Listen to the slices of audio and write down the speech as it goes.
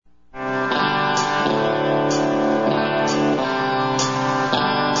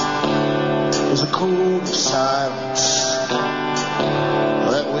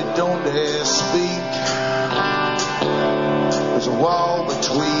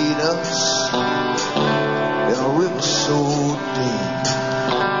between us in a river so deep.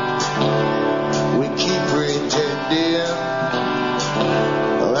 We keep pretending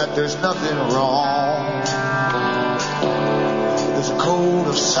that there's nothing wrong. There's a code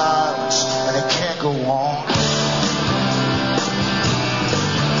of silence and it can't go on.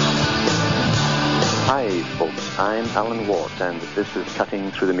 Hi folks, I'm Alan Watt and this is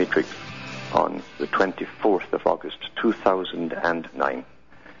Cutting Through the Matrix on the 24th of August 2009.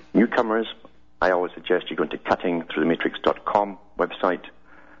 Newcomers, I always suggest you go to cuttingthroughthematrix.com website,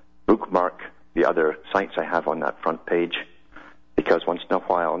 bookmark the other sites I have on that front page, because once in a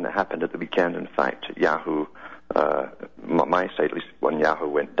while, and it happened at the weekend, in fact, Yahoo, my site, at least one Yahoo,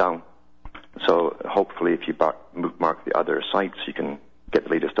 went down. So hopefully if you bookmark the other sites, you can get the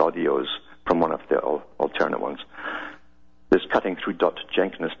latest audios from one of the alternate ones. There's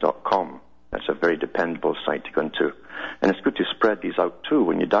cuttingthrough.jenkins.com. That's a very dependable site to go into. And it's good to spread these out too.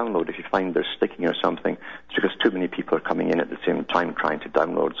 When you download, if you find they're sticking or something, it's because too many people are coming in at the same time trying to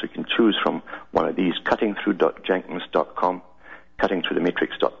download. So you can choose from one of these, cuttingthrough.jenkins.com,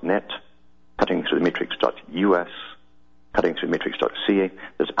 cuttingthroughthematrix.net, cuttingthroughthematrix.us, cuttingthroughthematrix.ca.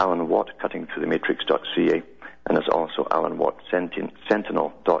 There's Alan Watt, cuttingthroughthematrix.ca. And there's also Alan Watt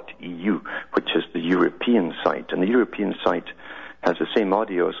Sentinel.eu, which is the European site. And the European site has the same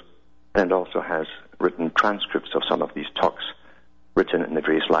audios, and it also has written transcripts of some of these talks written in the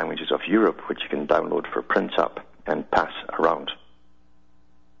various languages of Europe, which you can download for print up and pass around.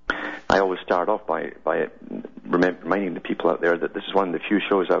 I always start off by reminding the people out there that this is one of the few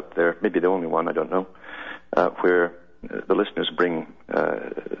shows out there, maybe the only one, I don't know, where the listeners bring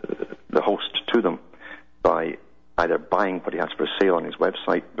the host to them by either buying what he has for sale on his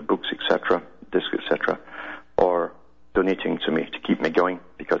website, the books, etc., discs, etc., or donating to me to keep me going,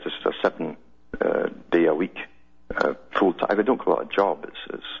 because this is a 7-day-a-week full-time. I don't call it a job.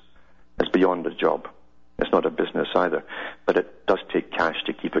 It's beyond a job. It's not a business either. But it does take cash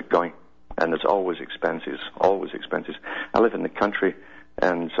to keep it going. And there's always expenses, always expenses. I live in the country,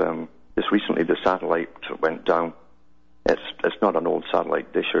 and just recently the satellite went down. It's not an old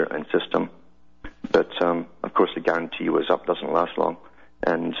satellite disher and system, but of course the guarantee was up, doesn't last long,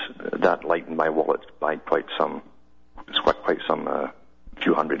 and that lightened my wallet by quite some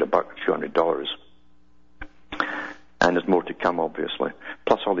few $100. And there's more to come, obviously.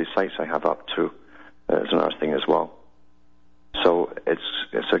 Plus all these sites I have up too is another thing as well. So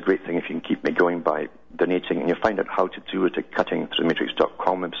it's a great thing if you can keep me going by donating, and you'll find out how to do it at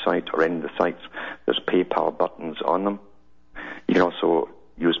cuttingthroughthematrix.com website or any of the sites. There's PayPal buttons on them. You can also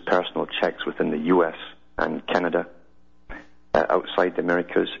use personal checks within the US and Canada. Outside the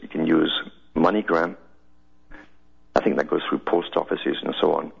Americas, you can use MoneyGram. I think that goes through post offices and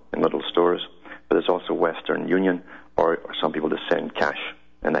so on in little stores. But there's also Western Union, or some people just send cash,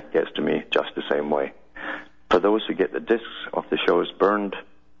 and that gets to me just the same way. For those who get the discs of the shows burned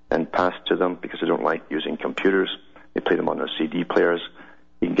and passed to them because they don't like using computers, they play them on their CD players,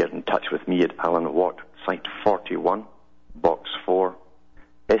 you can get in touch with me at Alan Watt, Site 41, Box 4,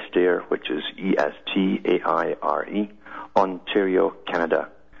 Estaire, which is Estaire, Ontario, Canada.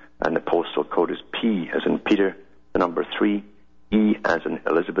 And the postal code is P as in Peter, the number 3, E as in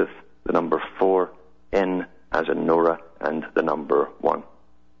Elizabeth, the number 4, N as in Nora, and the number 1.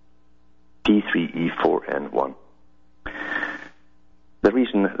 P3E4N1. The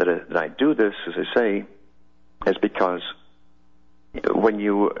reason that I do this, as I say, is because when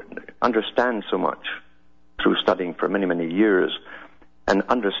you understand so much through studying for many, many years and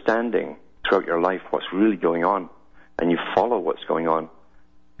understanding throughout your life what's really going on, and you follow what's going on,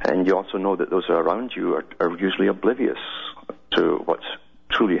 and you also know that those around you are usually oblivious to what's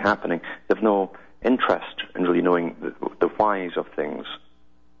truly happening. They have no interest in really knowing the whys of things,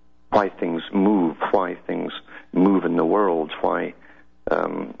 why things move in the world, why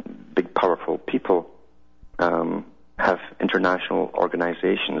big, powerful people have international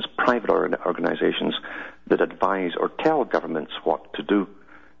organizations, private organizations that advise or tell governments what to do.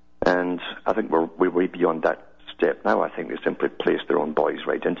 And I think we're way beyond that step now. I think they simply place their own boys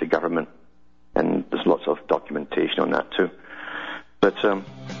right into government, and there's lots of documentation on that too. But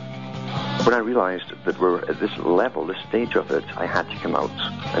when I realized that we're at this level, this stage of it, I had to come out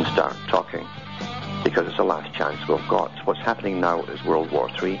and start talking, because it's the last chance we've got. What's happening now is World War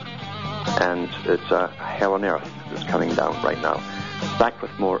III, and it's a hell on earth that's coming down right now. Back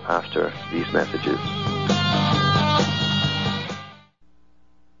with more after these messages.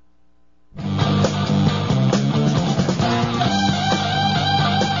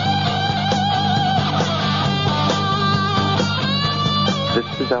 This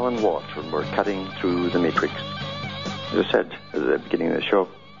is Alan Watt, and we're cutting through the matrix. As I said at the beginning of the show,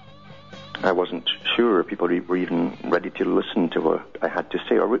 I wasn't sure people were even ready to listen to what I had to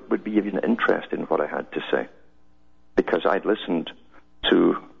say, or would be even interested in what I had to say. Because I'd listened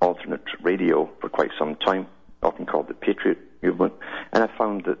to alternate radio for quite some time, often called the Patriot Movement, and I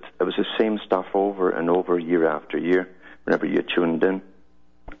found that it was the same stuff over and over, year after year, whenever you tuned in.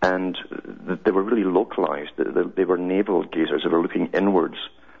 And they were really localized. They were navel gazers. They were looking inwards,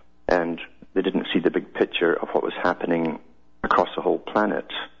 and they didn't see the big picture of what was happening across the whole planet,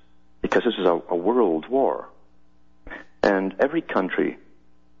 because this is a world war. And every country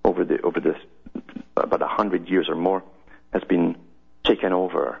over this about 100 years or more has been taken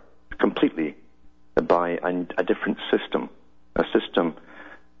over completely by a different system. A system,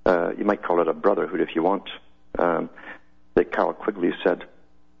 you might call it a brotherhood if you want, that Carroll Quigley said,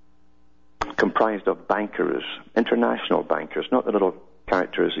 comprised of bankers, international bankers, not the little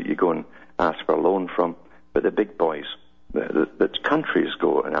characters that you go and ask for a loan from, but the big boys, that countries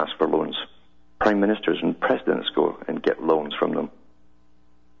go and ask for loans. Prime ministers and presidents go and get loans from them.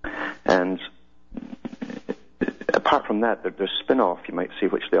 And apart from that, their spin-off, you might say,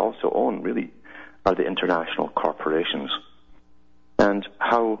 which they also own, really, are the international corporations. And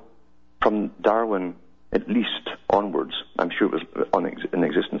how, from Darwin at least onwards, I'm sure it was in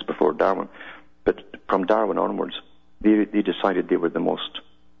existence before Darwin, but from Darwin onwards, they decided they were the most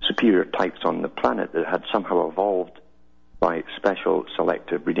superior types on the planet that had somehow evolved by special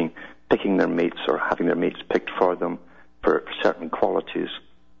selective breeding, picking their mates or having their mates picked for them for certain qualities,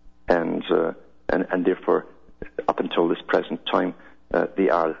 and therefore, up until this present time, they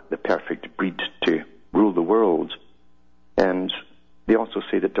are the perfect breed to rule the world. And they also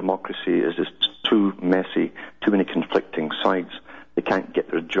say that democracy is just too messy, too many conflicting sides. They can't get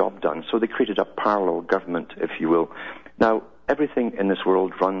their job done. So they created a parallel government, if you will. Now, everything in this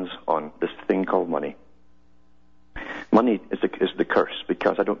world runs on this thing called money. Money is the curse,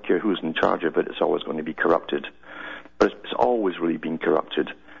 because I don't care who's in charge of it, it's always going to be corrupted. But it's always really been corrupted.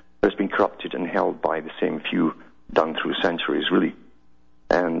 But it's been corrupted and held by the same few done through centuries, really.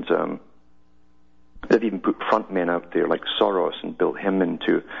 And they've even put front men out there like Soros and built him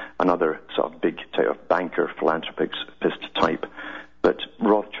into another sort of big type of banker, philanthropist type. But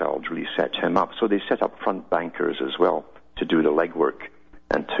Rothschild really set him up. So they set up front bankers as well to do the legwork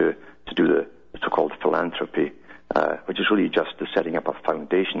and to do the so-called philanthropy, which is really just the setting up of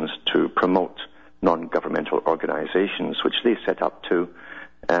foundations to promote non-governmental organizations, which they set up too,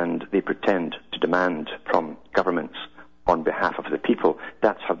 and they pretend to demand from governments on behalf of the people.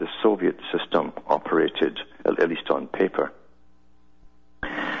 That's how the Soviet system operated, at least on paper.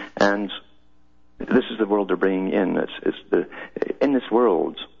 And this is the world they're bringing in. In this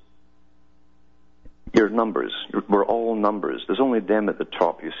world, you're numbers. We're all numbers. There's only them at the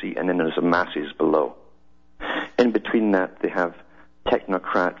top, you see, and then there's the masses below. In between that, they have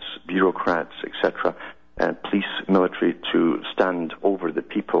technocrats, bureaucrats, etc., and police, military to stand over the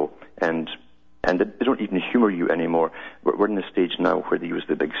people, and they don't even humor you anymore. We're in the stage now where they use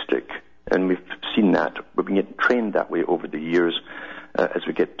the big stick, and we've seen that. We've been getting trained that way over the years as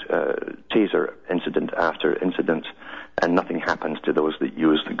we get taser incident after incident, and nothing happens to those that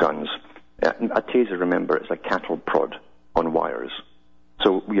use the guns. A taser, remember, is a cattle prod on wires.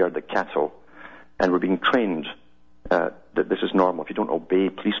 So we are the cattle, and we're being trained that this is normal. If you don't obey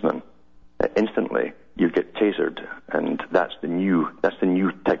policemen, instantly you get tasered, and that's the new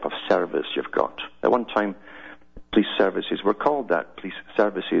type of service you've got. At one time, police services were called that, police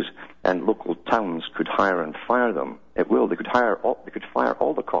services, and local towns could hire and fire them. They could fire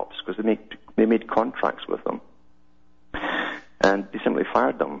all the cops because they made contracts with them, and they simply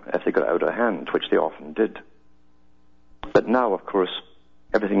fired them if they got out of hand, which they often did. But now, of course,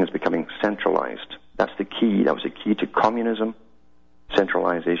 everything is becoming centralized. That's the key. That was the key to communism,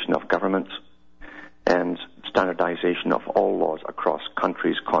 centralization of governments, and standardization of all laws across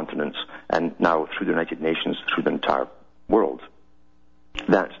countries, continents, and now through the United Nations, through the entire world.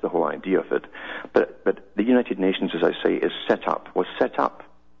 That's the whole idea of it. But the United Nations, as I say, was set up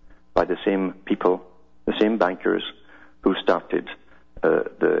by the same people, the same bankers who started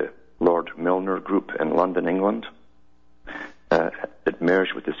the Lord Milner Group in London, England. It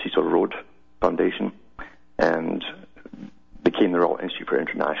merged with the Cecil Rhodes Foundation and became the Royal Institute for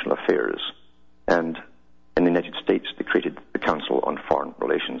International Affairs. And in the United States, they created the Council on Foreign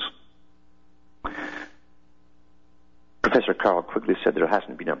Relations. Professor Carroll Quigley said there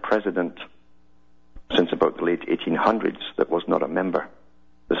hasn't been a president since about the late 1800s that was not a member.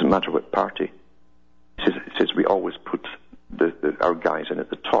 Doesn't matter what party. He says we always put our guys in at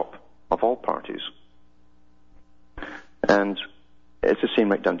the top of all parties. And it's the same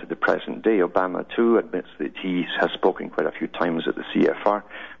right down to the present day. Obama, too, admits that he has spoken quite a few times at the CFR.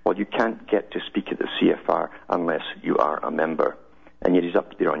 Well, you can't get to speak at the CFR unless you are a member. And yet he's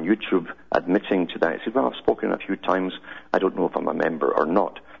up there on YouTube admitting to that. He said, well, I've spoken a few times. I don't know if I'm a member or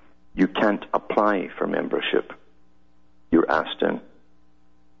not. You can't apply for membership. You're asked in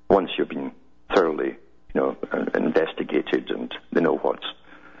once you've been thoroughly, investigated and they know what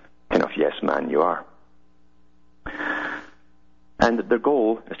kind of yes man you are. And their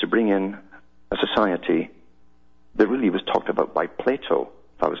goal is to bring in a society that really was talked about by Plato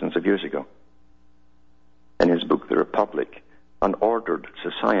thousands of years ago. In his book, The Republic, an ordered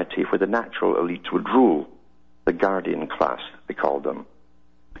society where the natural elite would rule, the guardian class, they called them.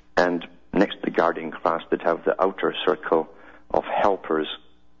 And next to the guardian class, they'd have the outer circle of helpers,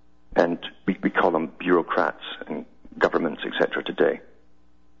 and we call them bureaucrats and governments, etc. today.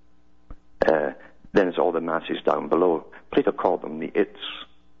 Then it's all the masses down below. Plato called them the its.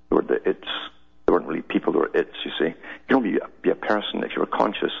 They were the its. They weren't really people, they were its, you see. You can only be a person if you were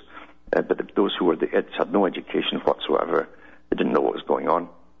conscious, but those who were the its had no education whatsoever. They didn't know what was going on.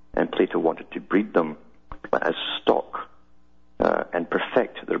 And Plato wanted to breed them as stock and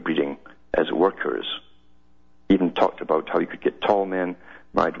perfect their breeding as workers. He even talked about how you could get tall men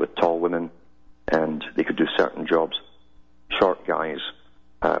married with tall women, and they could do certain jobs. Short guys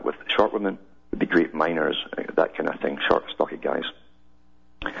with short women would be great miners, that kind of thing, short, stocky guys.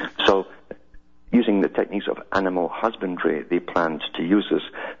 So, using the techniques of animal husbandry, they planned to use this.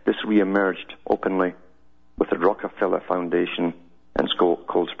 This re-emerged openly with the Rockefeller Foundation and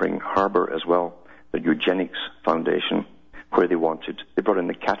Cold Spring Harbor as well, the Eugenics Foundation, where they brought in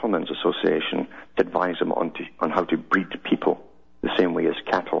the Cattlemen's Association to advise them on how to breed people the same way as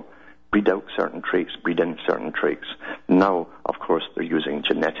cattle. Breed out certain traits, breed in certain traits. Now, of course, they're using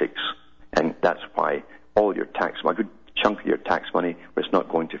genetics, and that's why all your a good chunk of your tax money, where it's not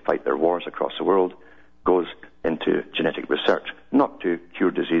going to fight their wars across the world, goes into genetic research, not to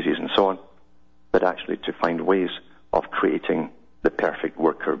cure diseases and so on, but actually to find ways of creating the perfect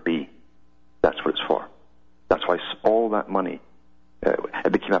worker bee. That's what it's for. That's why all that money,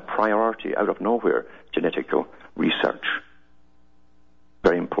 it became a priority out of nowhere, genetical research.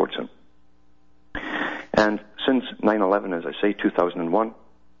 Very important. And since 9/11, as I say, 2001,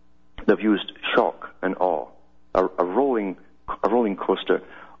 they've used shock and awe, a rolling coaster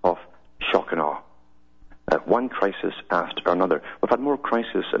of shock and awe. One crisis after another. We've had more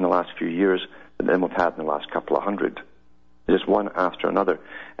crises in the last few years than we've had in the last couple of hundred. Just one after another.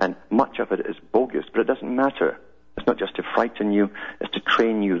 And much of it is bogus, but it doesn't matter. It's not just to frighten you, it's to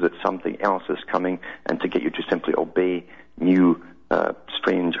train you that something else is coming and to get you to simply obey new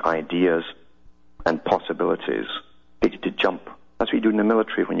strange ideas and possibilities. Get you to jump. That's what you do in the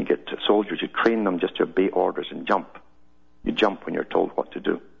military when you get soldiers. You train them just to obey orders and jump. You jump when you're told what to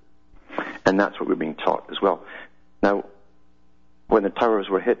do. And that's what we're being taught as well. Now, when the towers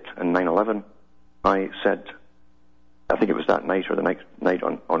were hit in 9/11, I said, I think it was that night or the next night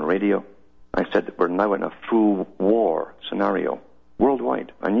on radio, I said that we're now in a full war scenario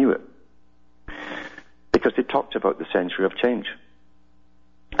worldwide. I knew it. Because they talked about the century of change.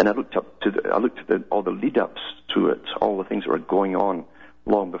 And I looked at all the lead-ups to it, all the things that were going on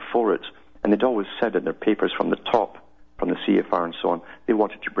long before it, and they'd always said in their papers from the top, from the CFR and so on, they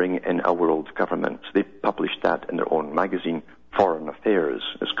wanted to bring in a world government. They published that in their own magazine, Foreign Affairs,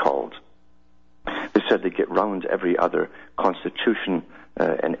 it's called. They said they'd get round every other constitution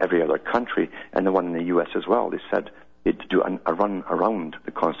in every other country, and the one in the U.S. as well. They said they'd do a run around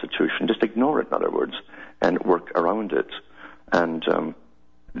the constitution, just ignore it, in other words, and work around it. And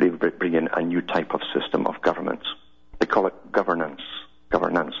they bring in a new type of system of government. They call it governance.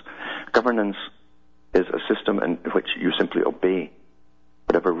 Governance is a system in which you simply obey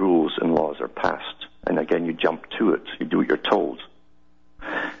whatever rules and laws are passed. And again, you jump to it. You do what you're told.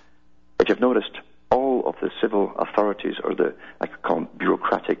 If you've noticed, all of the civil authorities, or I could call them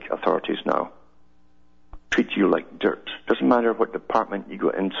bureaucratic authorities now, treat you like dirt. Doesn't matter what department you go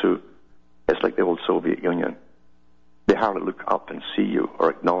into, it's like the old Soviet Union. They hardly look up and see you or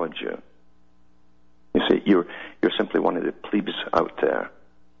acknowledge you. You see, you're simply one of the plebes out there,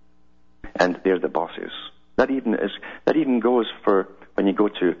 and they're the bosses. That even goes for when you go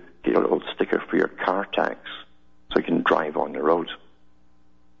to get a little sticker for your car tax, so you can drive on the road.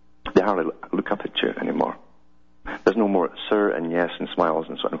 They hardly look up at you anymore. There's no more sir and yes and smiles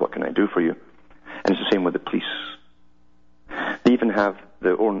and so on. What can I do for you? And it's the same with the police. They even have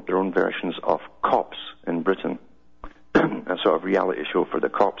their own versions of cops in Britain. A sort of reality show for the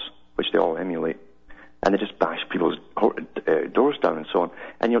cops, which they all emulate. and they just bash people's doors down and so on.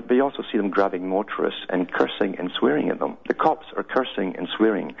 And you also see them grabbing motorists and cursing and swearing at them. The cops are cursing and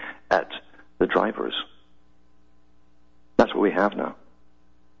swearing at the drivers. That's what we have now.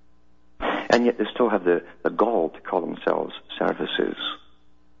 And yet they still have the gall to call themselves services.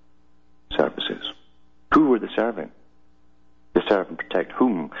 Services. Who are they serving? They serve and protect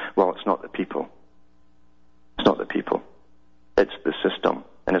whom? Well, it's not the people. It's not the people. It's the system.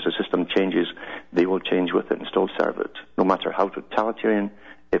 And as the system changes, they will change with it and still serve it, no matter how totalitarian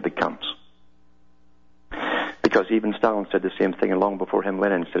it becomes. Because even Stalin said the same thing, and long before him,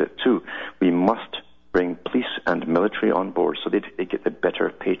 Lenin said it too. We must bring police and military on board so they get the better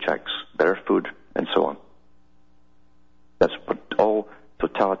paychecks, better food, and so on. That's what all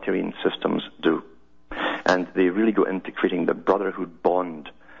totalitarian systems do. And they really go into creating the brotherhood bond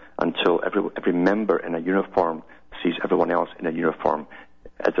until every member in a uniform sees everyone else in a uniform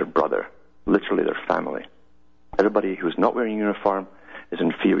as their brother, literally their family. Everybody who's not wearing a uniform is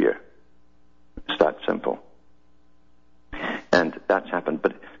inferior. It's that simple. And that's happened.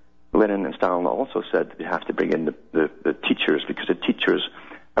 But Lenin and Stalin also said they have to bring in the teachers, because the teachers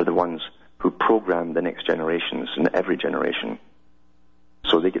are the ones who program the next generations in every generation.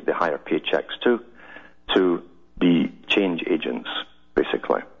 So they get the higher paychecks too, to be change agents,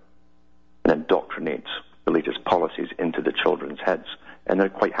 basically, and indoctrinate the latest policies into the children's heads. And they're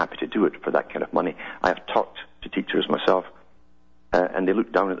quite happy to do it for that kind of money. I have talked to teachers myself, and they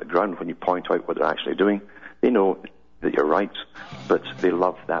look down at the ground when you point out what they're actually doing. They know that you're right, but they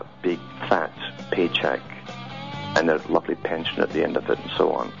love that big, fat paycheck and their lovely pension at the end of it and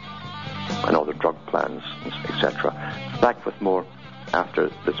so on, and all the drug plans, etc. Back with more after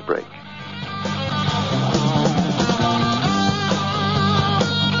this break.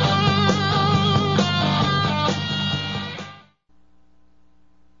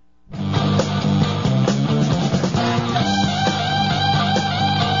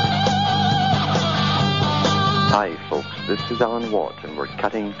 Hi folks, this is Alan Watt, and we're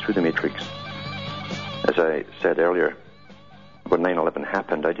cutting through the matrix. As I said earlier, when 9/11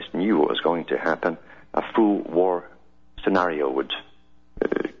 happened, I just knew what was going to happen. A full war scenario would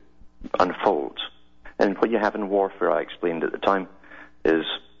unfold. And what you have in warfare, I explained at the time, is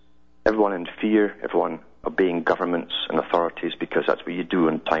everyone in fear, everyone obeying governments and authorities, because that's what you do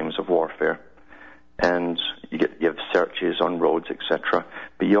in times of warfare. And you have searches on roads, etc.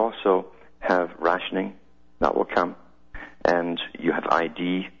 But you also have rationing. That will come. And you have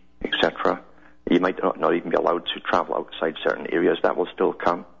ID, etc. You might not even be allowed to travel outside certain areas. That will still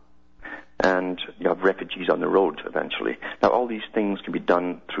come. And you have refugees on the road eventually. Now, all these things can be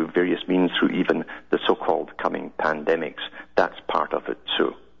done through various means, through even the so-called coming pandemics. That's part of it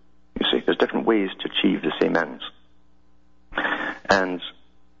too. You see, there's different ways to achieve the same ends. And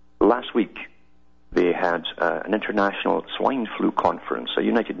last week, they had an international swine flu conference, a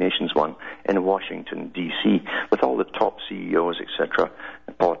United Nations one, in Washington, D.C., with all the top CEOs, etc.,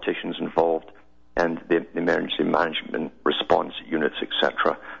 and politicians involved, and the emergency management response units,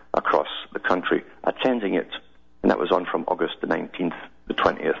 etc., across the country, attending it. And that was on from August the 19th, the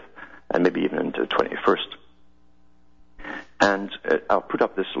 20th, and maybe even into the 21st. And I'll put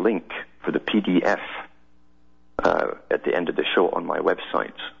up this link for the PDF at the end of the show on my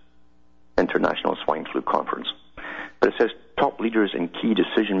website, International Swine Flu Conference. But it says, top leaders and key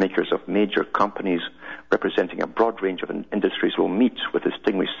decision makers of major companies representing a broad range of industries will meet with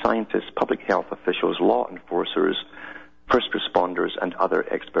distinguished scientists, public health officials, law enforcers, first responders, and other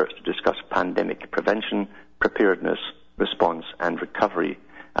experts to discuss pandemic prevention, preparedness, response, and recovery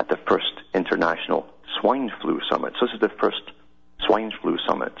at the first International Swine Flu Summit. So this is the first Swine Flu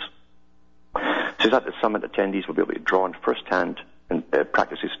Summit. So at the summit, attendees will be able to draw on first-hand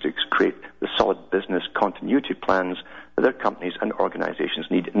practices to create the solid business continuity plans that their companies and organizations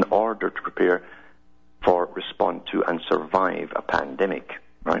need in order to prepare for, respond to, and survive a pandemic,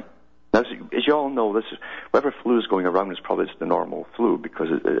 right? Now, as you all know, whatever flu is going around is probably the normal flu, because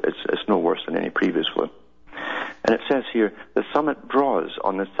it's no worse than any previous flu. And it says here, the summit draws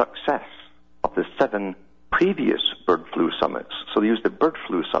on the success of the 7 previous bird flu summits. So they use the bird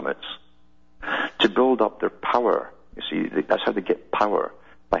flu summits to build up their power. You see, that's how they get power,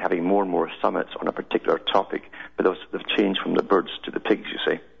 by having more and more summits on a particular topic. But they've changed from the birds to the pigs, you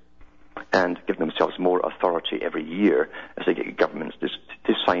see, and given themselves more authority every year as they get governments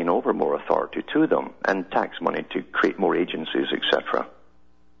to sign over more authority to them and tax money to create more agencies, etc.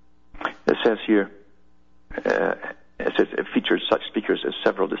 It says here, it features such speakers as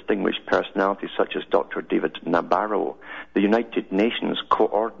several distinguished personalities such as Dr. David Nabarro, the United Nations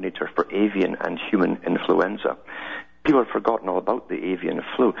Coordinator for Avian and Human Influenza. People have forgotten all about the avian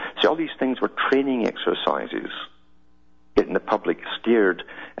flu. See, all these things were training exercises, getting the public scared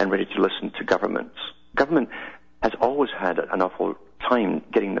and ready to listen to governments. Government has always had an awful time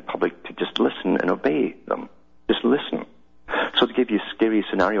getting the public to just listen and obey them. Just listen. So they give you scary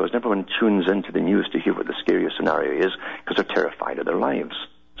scenarios, and everyone tunes into the news to hear what the scariest scenario is because they're terrified of their lives.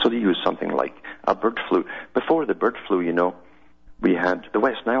 So they use something like a bird flu. Before the bird flu, we had the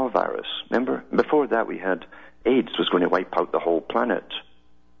West Nile virus, remember? Before that, we had AIDS was going to wipe out the whole planet.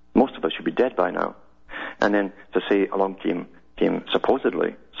 Most of us should be dead by now. And then, to say, along came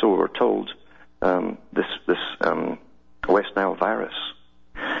supposedly, so we were told, this West Nile virus.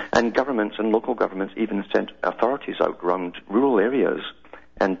 And governments and local governments even sent authorities out around rural areas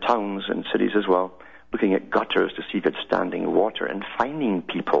and towns and cities as well, looking at gutters to see if it's standing water and fining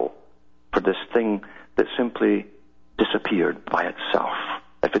people for this thing that simply disappeared by itself,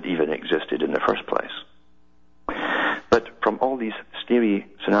 if it even existed in the first place. But from all these scary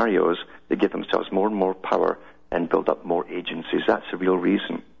scenarios, they give themselves more and more power and build up more agencies. That's the real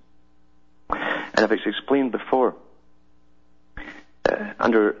reason. And as I've explained before,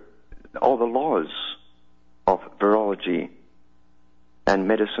 under all the laws of virology and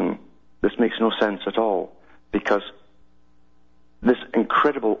medicine, this makes no sense at all, because this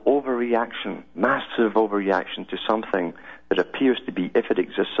incredible overreaction, massive overreaction to something that appears to be, if it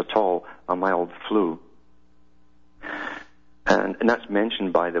exists at all, a mild flu. And that's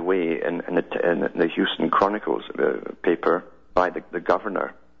mentioned, by the way, in the Houston Chronicles paper by the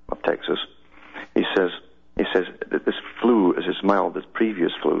governor of Texas. He says that this flu is as mild as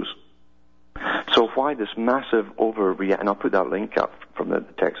previous flus. So why this massive overreaction? And I'll put that link up from the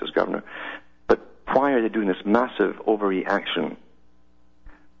Texas governor. But why are they doing this massive overreaction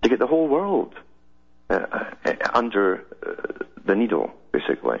to get the whole world under the needle,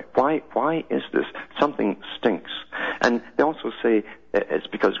 basically? Why is this? Something stinks. And they also say it's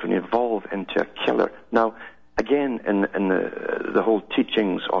because it's going to evolve into a killer. Now, again, in the whole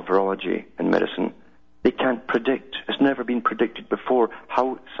teachings of virology and medicine, they can't predict. It's never been predicted before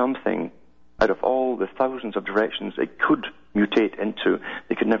how something, out of all the thousands of directions it could mutate into,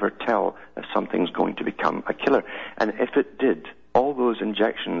 they could never tell if something's going to become a killer. And if it did, all those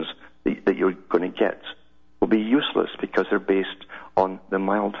injections that you're going to get will be useless because they're based on the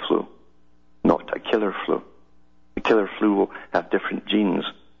mild flu, not a killer flu. The killer flu will have different genes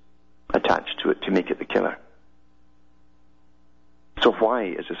attached to it to make it the killer. So why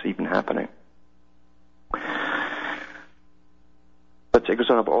is this even happening? But it goes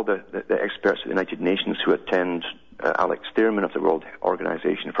on about all the experts at the United Nations who attend. Alex Thurman of the World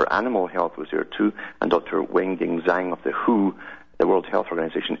Organization for Animal Health was there too, and Dr. Wenjing Zhang of the WHO, the World Health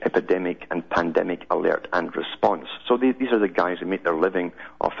Organization Epidemic and Pandemic Alert and Response. So these are the guys who make their living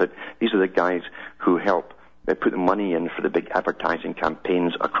off it. These are the guys who help put the money in for the big advertising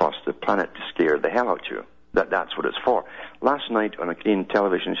campaigns across the planet to scare the hell out of you. That's what it's for. Last night on a Canadian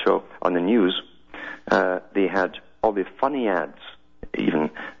television show on the news, they had all the funny ads even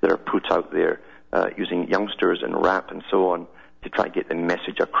that are put out there using youngsters and rap and so on to try to get the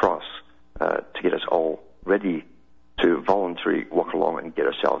message across to get us all ready to voluntarily walk along and get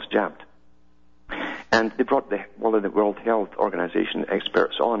ourselves jabbed. And they brought one of the World Health Organization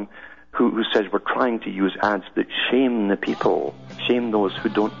experts on who says we're trying to use ads that shame the people, shame those who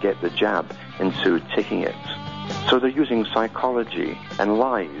don't get the jab into taking it. So they're using psychology and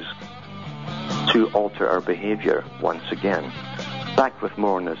lies to alter our behavior once again. Back with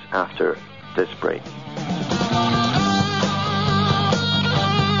more on this after this break.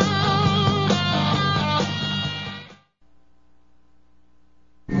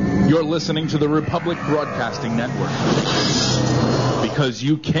 You're listening to the Republic Broadcasting Network, because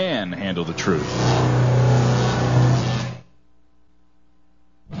you can handle the truth.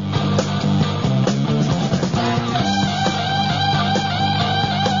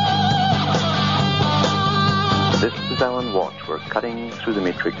 This is Alan Watt. We're cutting through the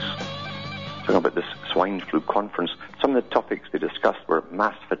matrix, talking about this swine flu conference. Some of the topics they discussed were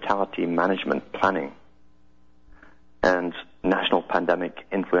mass fatality management planning and national pandemic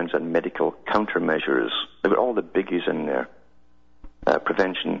influenza and medical countermeasures. There were all the biggies in there.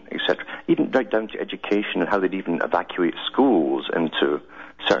 Prevention, etc. Even right down to education and how they'd even evacuate schools into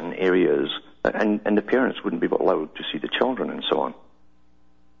certain areas, and the parents wouldn't be allowed to see the children and so on.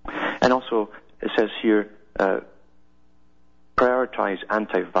 And also, it says here, prioritize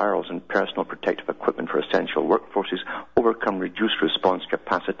antivirals and personal protective equipment for essential workforces, overcome reduced response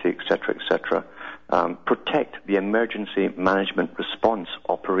capacity, etc., etc. Protect the Emergency Management Response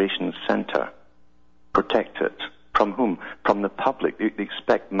Operations Center. Protect it. From whom? From the public. They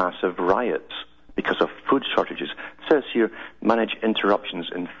expect massive riots because of food shortages. It says here, manage interruptions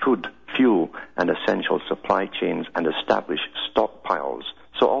in food, fuel, and essential supply chains and establish stockpiles.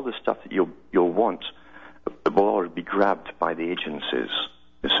 So all the stuff that you'll want will already be grabbed by the agencies,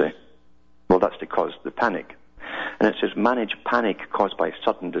 you see. Well, that's to cause the panic. And it says, manage panic caused by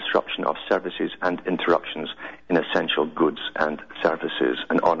sudden disruption of services and interruptions in essential goods and services,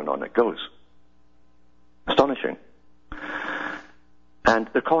 and on it goes. Astonishing. And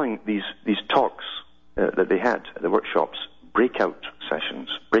they're calling these talks that they had at the workshops breakout sessions,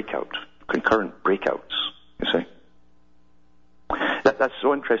 concurrent breakouts, you see. That's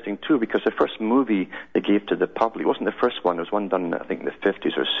so interesting, too, because the first movie they gave to the public, it wasn't the first one, it was one done, I think, in the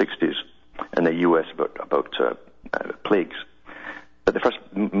 50s or 60s in the U.S. about plagues. But the first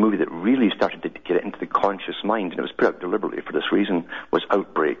movie that really started to get it into the conscious mind, and it was put out deliberately for this reason, was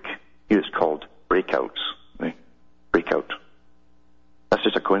Outbreak. Here it's called Breakouts. Right? Breakout. That's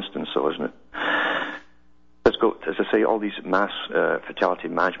just a coincidence, though, isn't it? Let's go, as I say, all these mass fatality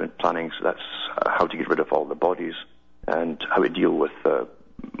management plannings, that's how to get rid of all the bodies and how to deal with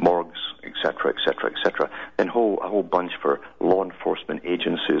morgues, etc., etc., etc. Then a whole bunch for law enforcement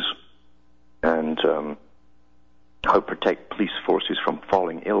agencies and how to protect police forces from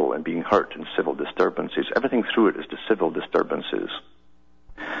falling ill and being hurt in civil disturbances. Everything through it is the civil disturbances.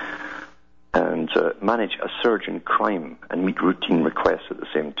 And manage a surge in crime and meet routine requests at the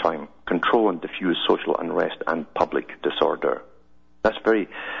same time. Control and diffuse social unrest and public disorder. That's very,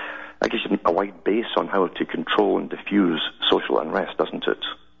 I guess, a wide base on how to control and diffuse social unrest, doesn't it?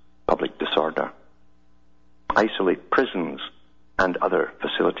 Public disorder. Isolate prisons and other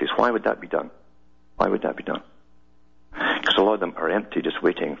facilities. Why would that be done? Why would that be done? Because a lot of them are empty, just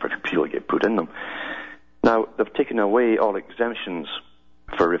waiting for people to get put in them. Now, they've taken away all exemptions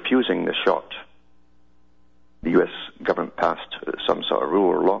for refusing the shot. The U.S. government passed some sort of rule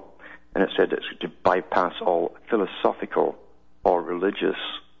or law, and it said it's to bypass all philosophical or religious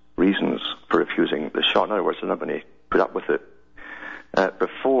reasons for refusing the shot. In other words, they're not going to put up with it.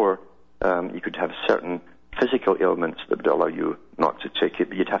 Before, you could have certain physical ailments that would allow you not to take it,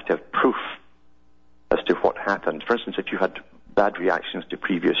 but you'd have to have proof as to what happened. For instance, if you had bad reactions to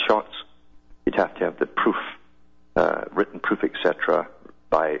previous shots, you'd have to have the proof, written proof, etc.,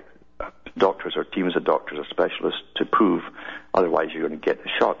 by doctors or teams of doctors or specialists to prove. Otherwise, you're going to get the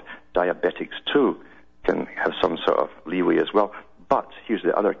shot. Diabetics, too, can have some sort of leeway as well. But here's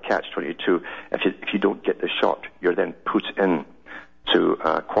the other catch-22. If you don't get the shot, you're then put in to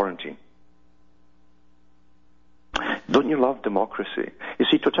quarantine. Don't you love democracy? You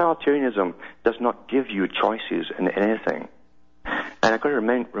see, totalitarianism does not give you choices in anything. And I've got to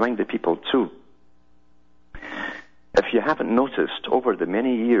remind the people, too, if you haven't noticed, over the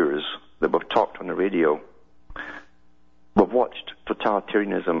many years that we've talked on the radio, we've watched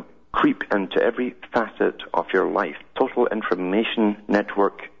totalitarianism creep into every facet of your life. Total information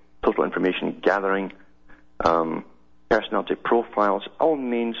network, total information gathering, personality profiles, all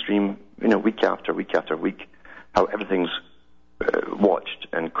mainstream, week after week after week, how everything's watched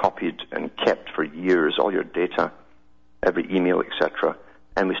and copied and kept for years, all your data, every email, etc.,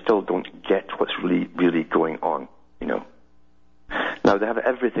 and we still don't get what's really going on, Now, they have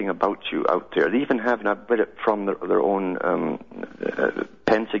everything about you out there. They even have, and I've read it from their own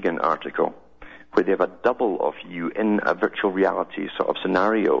Pentagon article, where they have a double of you in a virtual reality sort of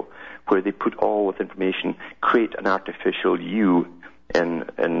scenario, where they put all this information, create an artificial you in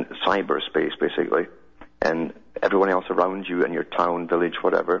cyberspace, basically, and everyone else around you in your town, village,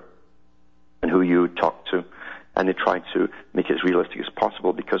 whatever, and who you talk to, and they try to make it as realistic as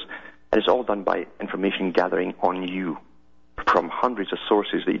possible, because it is all done by information gathering on you from hundreds of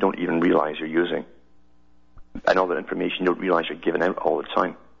sources that you don't even realize you're using, and all that information you don't realize you're giving out all the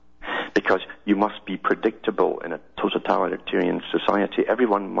time, because you must be predictable in a totalitarian society.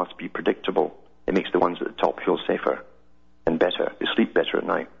 Everyone must be predictable. It makes the ones at the top feel safer and better. They sleep better at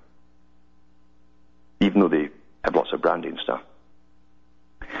night, even though they have lots of brandy and stuff.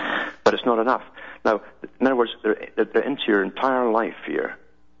 But it's not enough. Now, in other words, they're into your entire life here,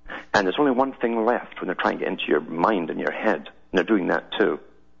 and there's only one thing left when they're trying to get into your mind and your head, and they're doing that too,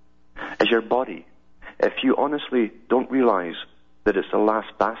 is your body. If you honestly don't realize that it's the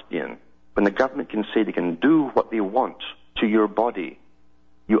last bastion, when the government can say they can do what they want to your body,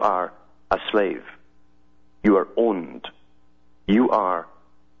 you are a slave. You are owned. You are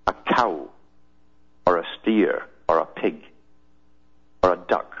a cow, or a steer, or a pig, or a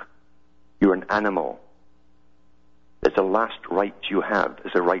duck. You're an animal. It's the last right you have,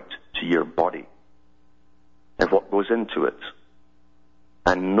 is a right to your body and what goes into it.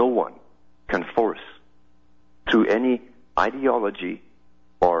 And no one can force, through any ideology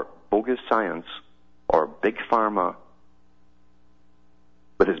or bogus science or Big Pharma,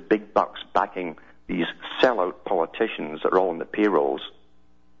 with his big bucks backing these sellout politicians that are all on the payrolls,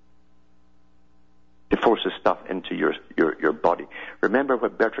 to force this stuff into your body. Remember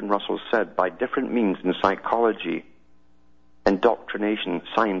what Bertrand Russell said: by different means in psychology, indoctrination,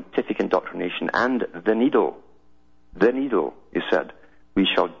 scientific indoctrination, and the needle, he said, we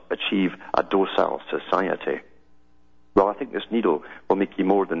shall achieve a docile society. Well, I think this needle will make you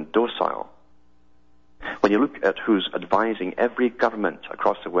more than docile. When you look at who's advising every government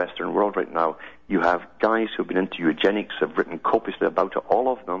across the Western world right now, you have guys who've been into eugenics, have written copiously about it,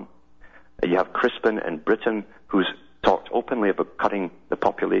 all of them. You have Crispin in Britain, who's talked openly about cutting the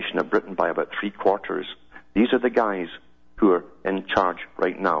population of Britain by about 3/4. These are the guys who are in charge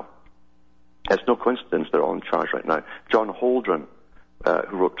right now. It's no coincidence they're all in charge right now. John Holdren,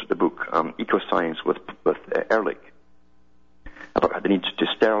 who wrote the book Ecoscience with Ehrlich, about how they need to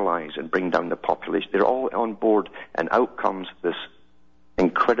sterilize and bring down the population. They're all on board, and out comes this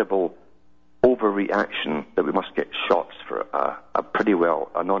incredible overreaction that we must get shots for a pretty well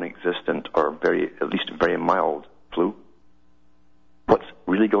a non-existent or at least very mild flu. What's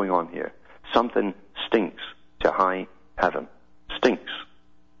really going on here? Something stinks to high heaven. Stinks.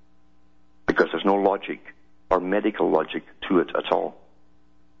 Because there's no logic or medical logic to it at all.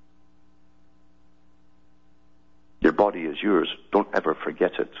 Your body is yours. Don't ever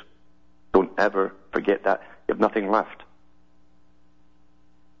forget it. Don't ever forget that. You have nothing left.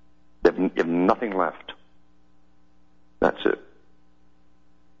 You have nothing left. That's it.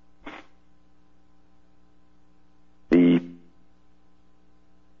 The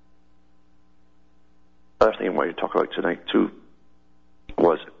other thing I wanted to talk about tonight too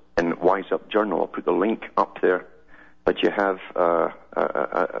was in Wise Up Journal. I'll put the link up there. But you have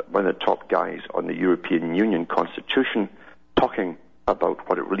one of the top guys on the European Union Constitution talking about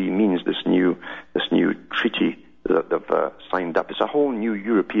what it really means, this new treaty that they've signed up. It's a whole new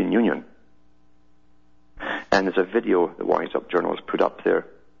European Union. And there's a video the Wise Up Journal has put up there.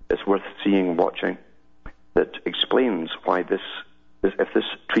 It's worth seeing, watching, that explains why if this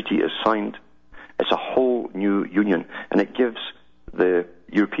treaty is signed, it's a whole new union. And it gives the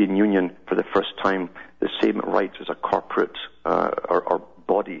European Union, for the first time, the same rights as a corporate or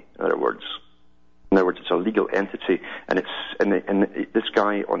body, in other words. In other words, it's a legal entity, and this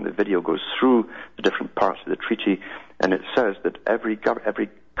guy on the video goes through the different parts of the treaty, and it says that every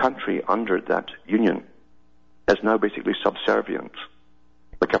country under that union is now basically subservient,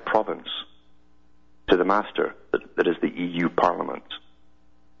 like a province, to the master that is the EU Parliament.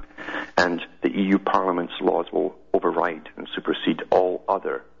 And the EU Parliament's laws will override and supersede all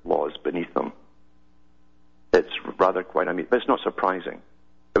other laws beneath them. It's rather quite, but it's not surprising.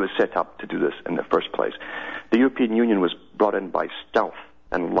 It was set up to do this in the first place. The European Union was brought in by stealth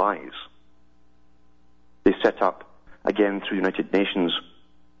and lies. They set up, again, through the United Nations,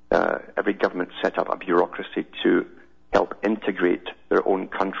 every government set up a bureaucracy to help integrate their own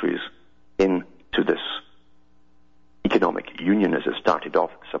countries into this economic union as it started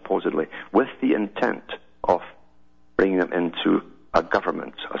off, supposedly, with the intent of bringing them into a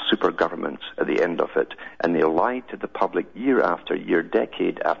government, a super government at the end of it. And they lied to the public year after year,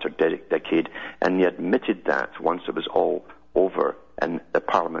 decade after decade, and they admitted that once it was all over and the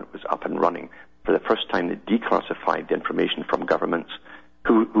Parliament was up and running. For the first time, they declassified the information from governments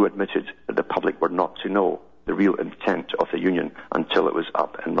who admitted that the public were not to know the real intent of the union until it was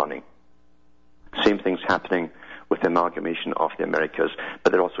up and running. Same thing's happening with the amalgamation of the Americas,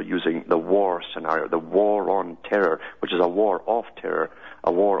 but they're also using the war scenario, the war on terror, which is a war of terror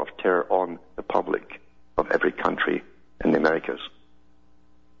on the public of every country in the Americas.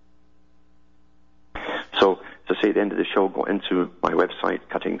 So, to say at the end of the show, go into my website,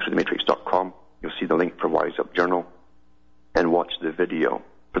 cuttingthroughthematrix.com. You'll see the link for Wise Up Journal, and watch the video.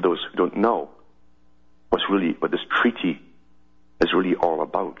 For those who don't know what this treaty is really all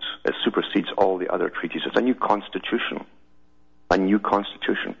about. It supersedes all the other treaties. It's a new constitution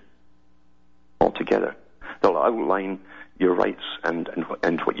altogether. They'll outline your rights and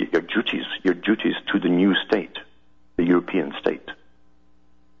what your duties to the new state, the European state.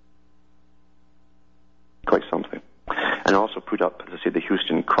 Quite something. And I also put up, as I say, the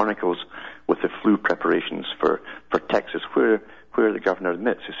Houston Chronicles with the flu preparations for Texas, where the governor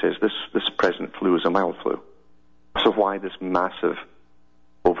admits, he says, this present flu is a mild flu. So why this massive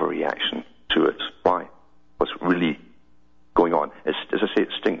overreaction to it? Why? What's really going on? As I say,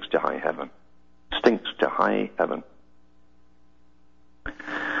 it stinks to high heaven. Stinks to high heaven.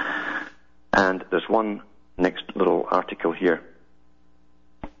 And there's one next little article here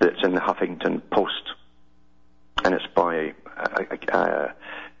that's in the Huffington Post, and it's by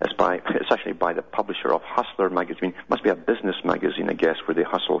It's actually by the publisher of Hustler magazine. Must be a business magazine, I guess, where they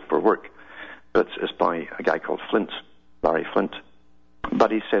hustle for work. But it's by a guy called Flint, Larry Flint.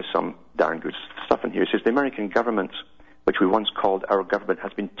 But he says some darn good stuff in here. He says, the American government, which we once called our government,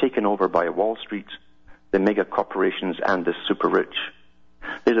 has been taken over by Wall Street, the mega corporations, and the super rich.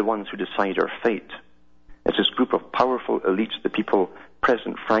 They're the ones who decide our fate. It's this group of powerful elites, the people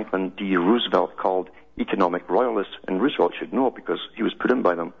President Franklin D. Roosevelt called economic royalists, and Roosevelt should know because he was put in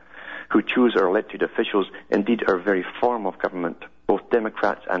by them, who choose our elected officials, indeed our very form of government. Both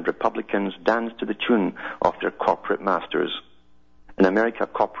Democrats and Republicans dance to the tune of their corporate masters. In America,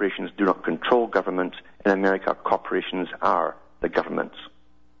 corporations do not control government. In America, corporations are the governments.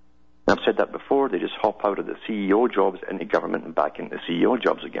 And I've said that before. They just hop out of the CEO jobs into government and back into CEO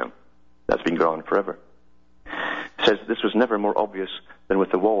jobs again. That's been going on forever. It says this was never more obvious than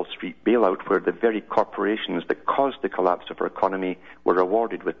with the Wall Street bailout, where the very corporations that caused the collapse of our economy were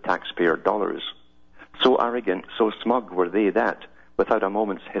rewarded with taxpayer dollars. So arrogant, so smug were they that, without a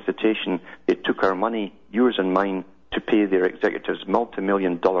moment's hesitation, they took our money, yours and mine, to pay their executives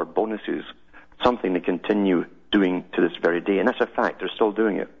multi-million-dollar bonuses, something they continue doing to this very day. And that's a fact. They're still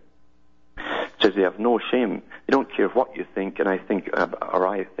doing it. It says they have no shame. They don't care what you think, and I think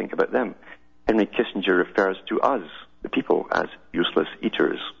about them. Henry Kissinger refers to us, the people, as useless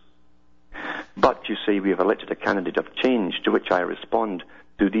eaters. But, you say, we have elected a candidate of change, to which I respond,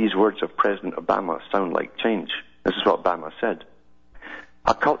 do these words of President Obama sound like change? This is what Obama said.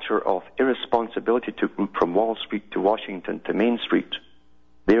 A culture of irresponsibility took root from Wall Street to Washington to Main Street.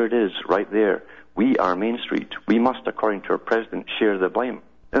 There it is, right there. We are Main Street. We must, according to our president, share the blame.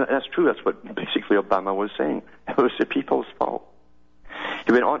 And that's true. That's what basically Obama was saying. It was the people's fault.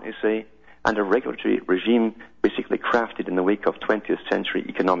 He went on to say, and a regulatory regime basically crafted in the wake of 20th century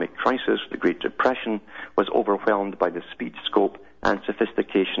economic crisis, the Great Depression, was overwhelmed by the speed, scope, and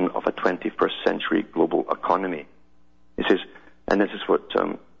sophistication of a 21st century global economy. He says, and this is what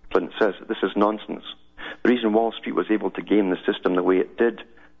Flint says, this is nonsense. The reason Wall Street was able to game the system the way it did,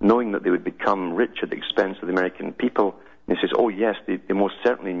 knowing that they would become rich at the expense of the American people, and he says, oh yes, they most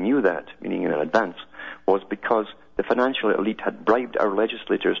certainly knew that, meaning in advance, was because the financial elite had bribed our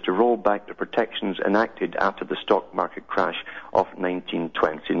legislators to roll back the protections enacted after the stock market crash of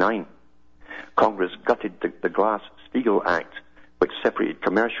 1929. Congress gutted the Glass-Steagall Act, which separated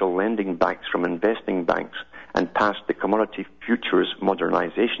commercial lending banks from investing banks, and passed the Commodity Futures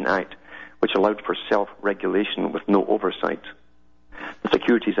Modernization Act, which allowed for self-regulation with no oversight. The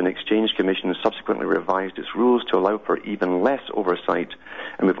Securities and Exchange Commission subsequently revised its rules to allow for even less oversight,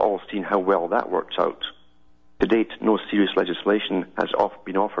 and we've all seen how well that works out. To date, no serious legislation has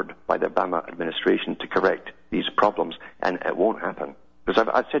been offered by the Obama administration to correct these problems, and it won't happen. Because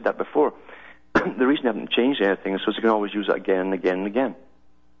I've said that before. The reason they haven't changed anything is so they can always use it again and again and again.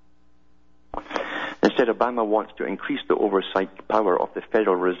 Instead, Obama wants to increase the oversight power of the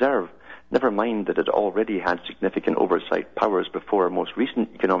Federal Reserve. Never mind that it already had significant oversight powers before our most recent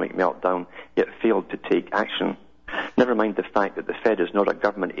economic meltdown, yet failed to take action. Never mind the fact that the Fed is not a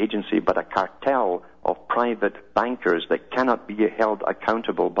government agency, but a cartel of private bankers that cannot be held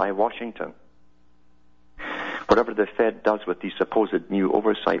accountable by Washington. Whatever the Fed does with these supposed new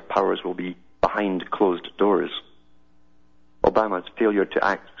oversight powers will be behind closed doors. Obama's failure to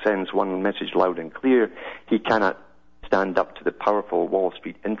act sends one message loud and clear. He cannot stand up to the powerful Wall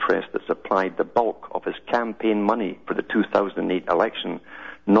Street interest that supplied the bulk of his campaign money for the 2008 election,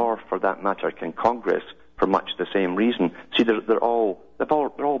 nor, for that matter, can Congress, for much the same reason. See, they're all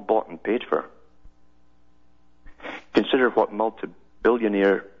bought and paid for. Consider what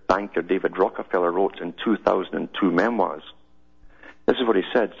multi-billionaire banker David Rockefeller wrote in 2002 memoirs. This is what he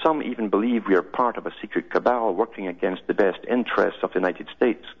said. Some even believe we are part of a secret cabal working against the best interests of the United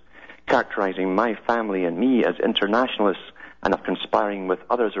States, characterizing my family and me as internationalists and of conspiring with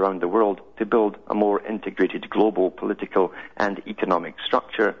others around the world to build a more integrated global political and economic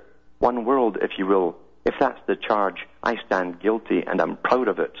structure. One world, if you will. If that's the charge, I stand guilty and I'm proud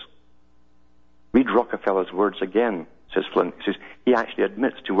of it. Read Rockefeller's words again, says Flint. He says he actually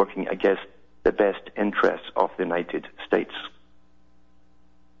admits to working against the best interests of the United States.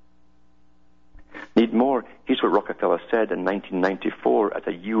 Need more? Here's what Rockefeller said in 1994 at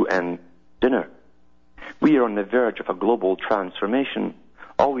a UN dinner. We are on the verge of a global transformation.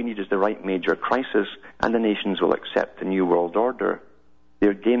 All we need is the right major crisis, and the nations will accept the new world order.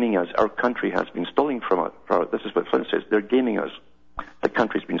 They're gaming us. Our country has been stolen from us. This is what Flint says. They're gaming us. The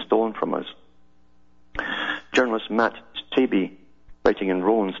country's been stolen from us. Journalist Matt Taibbi, writing in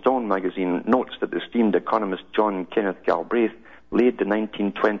Rolling Stone magazine, notes that the esteemed economist John Kenneth Galbraith laid the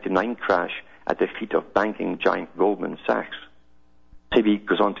 1929 crash at the feet of banking giant Goldman Sachs. Taibbi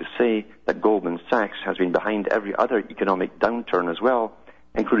goes on to say that Goldman Sachs has been behind every other economic downturn as well,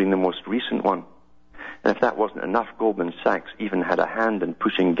 including the most recent one. And if that wasn't enough, Goldman Sachs even had a hand in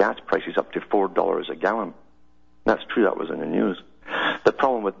pushing gas prices up to $4 a gallon. That's true, that was in the news. The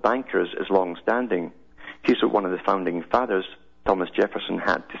problem with bankers is long-standing. Here's what one of the founding fathers, Thomas Jefferson,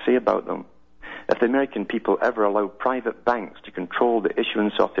 had to say about them. If the American people ever allow private banks to control the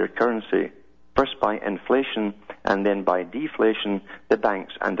issuance of their currency, first by inflation and then by deflation, the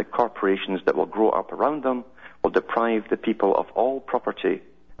banks and the corporations that will grow up around them will deprive the people of all property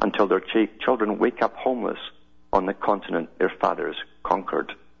until their children wake up homeless on the continent their fathers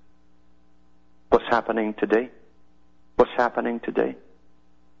conquered. What's happening today? What's happening today?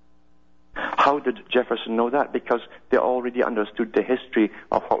 How did Jefferson know that? Because they already understood the history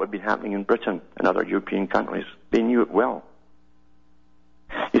of what had been happening in Britain and other European countries. They knew it well.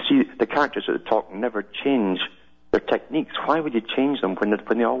 You see, the characters at the talk never change their techniques. Why would you change them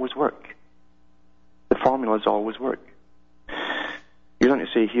when they always work? The formulas always work. You're going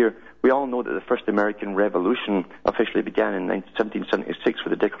to say here, we all know that the first American Revolution officially began in 1776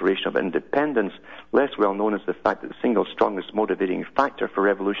 with the Declaration of Independence. Less well known is the fact that the single strongest motivating factor for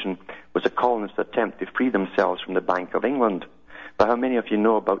revolution was the colonists' attempt to free themselves from the Bank of England. But how many of you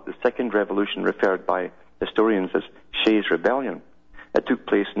know about the second revolution referred by historians as Shays' Rebellion? It took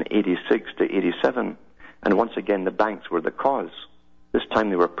place in 86 to 87, and once again the banks were the cause. This time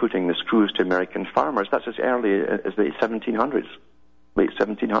they were putting the screws to American farmers. That's as early as the 1700s. Late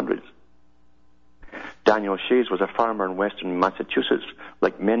 1700s. Daniel Shays was a farmer in western Massachusetts.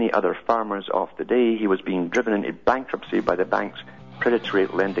 Like many other farmers of the day, he was being driven into bankruptcy by the bank's predatory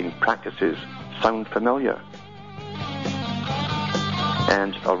lending practices. Sound familiar?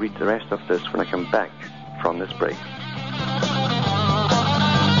 And I'll read the rest of this when I come back from this break.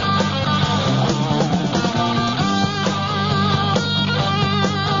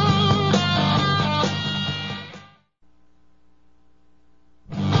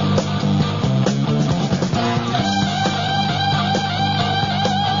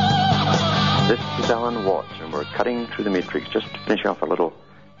 Alan Watt, and we're cutting through the matrix, just finishing off a little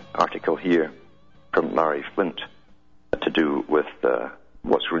article here from Larry Flint to do with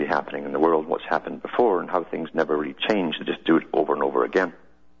what's really happening in the world, what's happened before, and how things never really change. They just do it over and over again.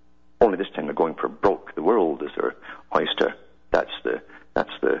 Only this time they're going for broke. The world is their oyster. That's the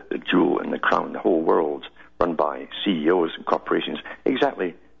jewel in the crown. The whole world's run by CEOs and corporations.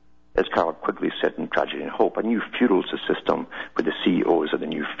 Exactly as Carl Quigley said in Tragedy and Hope, a new feudal system where the CEOs are the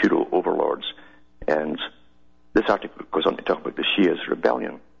new feudal overlords. And this article goes on to talk about the Shays'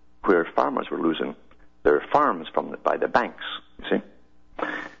 Rebellion, where farmers were losing their farms by the banks, you see.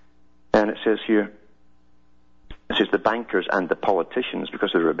 And it says here, it says the bankers and the politicians,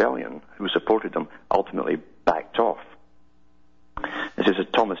 because of the rebellion, who supported them, ultimately backed off. It says, as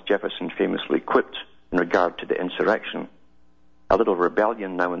Thomas Jefferson famously quipped in regard to the insurrection, a little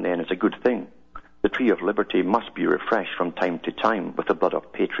rebellion now and then is a good thing. The tree of liberty must be refreshed from time to time with the blood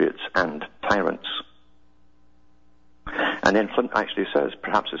of patriots and tyrants. And then Flint actually says,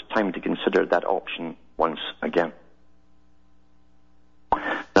 perhaps it's time to consider that option once again.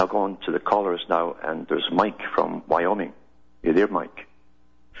 Now go on to the callers now, and there's Mike from Wyoming. You there, Mike?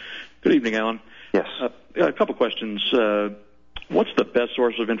 Good evening, Alan. Yes. A couple questions. What's the best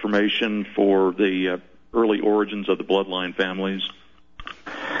source of information for the early origins of the bloodline families?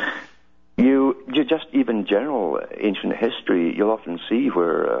 You just even general ancient history, you'll often see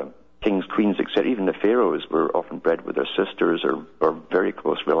where kings, queens, etc., even the pharaohs were often bred with their sisters or very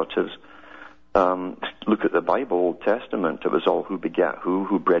close relatives. Look at the Bible, Old Testament. It was all who begat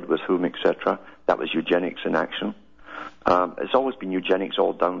who bred with whom, etc. That was eugenics in action. It's always been eugenics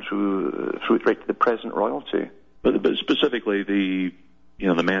all down through right to the present royalty. But specifically the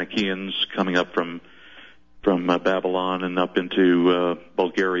Manichaeans coming up from Babylon and up into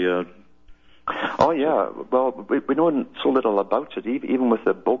Bulgaria. Oh, yeah. Well, we know so little about it, even with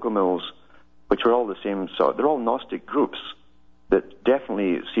the Bogomils, which are all the same sort. They're all Gnostic groups that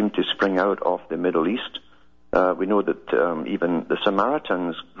definitely seem to spring out of the Middle East. We know that even the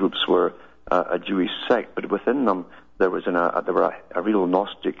Samaritans groups were a Jewish sect, but within them there were a real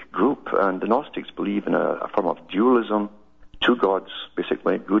Gnostic group, and the Gnostics believe in a form of dualism, two gods,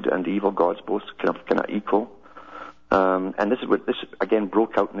 basically, good and evil gods, both kind of equal. And this again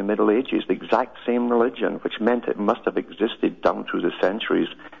broke out in the Middle Ages, the exact same religion, which meant it must have existed down through the centuries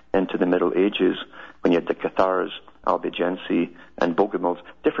into the Middle Ages, when you had the Cathars, Albigensi, and Bogomils,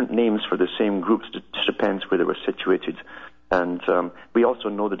 different names for the same groups, it just depends where they were situated. And we also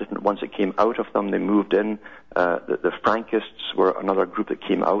know the different ones that came out of them, they moved in. The Frankists were another group that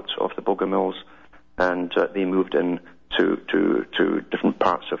came out of the Bogomils, and they moved in to different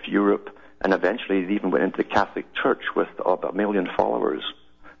parts of Europe, and eventually they even went into the Catholic Church with about 1 million followers,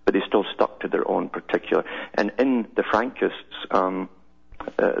 but they still stuck to their own particular. And in the Frankists,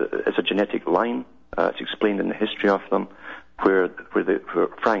 it's a genetic line. It's explained in the history of them, where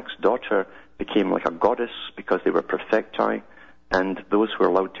Frank's daughter became like a goddess because they were perfecti, and those who were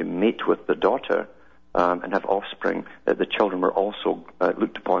allowed to mate with the daughter and have offspring, the children were also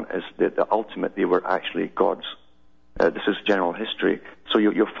looked upon as the ultimate. They were actually gods. This is general history, so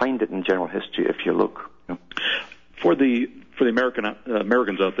you'll find it in general history if you look. For the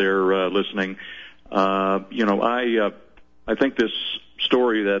Americans out there listening, I think this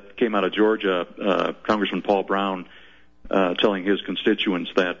story that came out of Georgia, Congressman Paul Brown telling his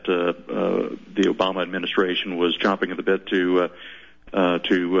constituents that the Obama administration was chomping at the bit to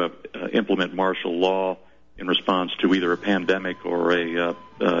implement martial law in response to either a pandemic or a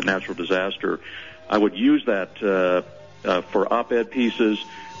natural disaster. I would use that for op-ed pieces,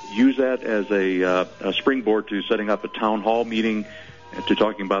 use that as a springboard to setting up a town hall meeting, to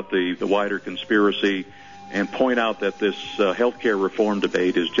talking about the wider conspiracy, and point out that this healthcare reform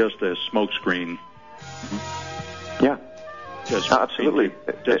debate is just a smokescreen. Yeah. Absolutely.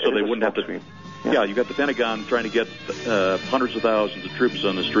 Just so they wouldn't have to. Yeah, you got the Pentagon trying to get hundreds of thousands of troops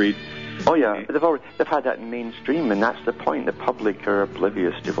on the street. Oh yeah, but they've had that mainstream, and that's the point. The public are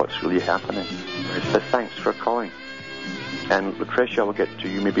oblivious to what's really happening. But thanks for calling. And Lucretia, will get to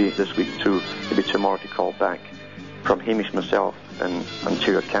you maybe this week too, maybe tomorrow to call back. From Hamish myself in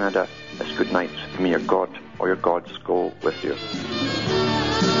Ontario, Canada, it's good night. May your God or your gods go with you.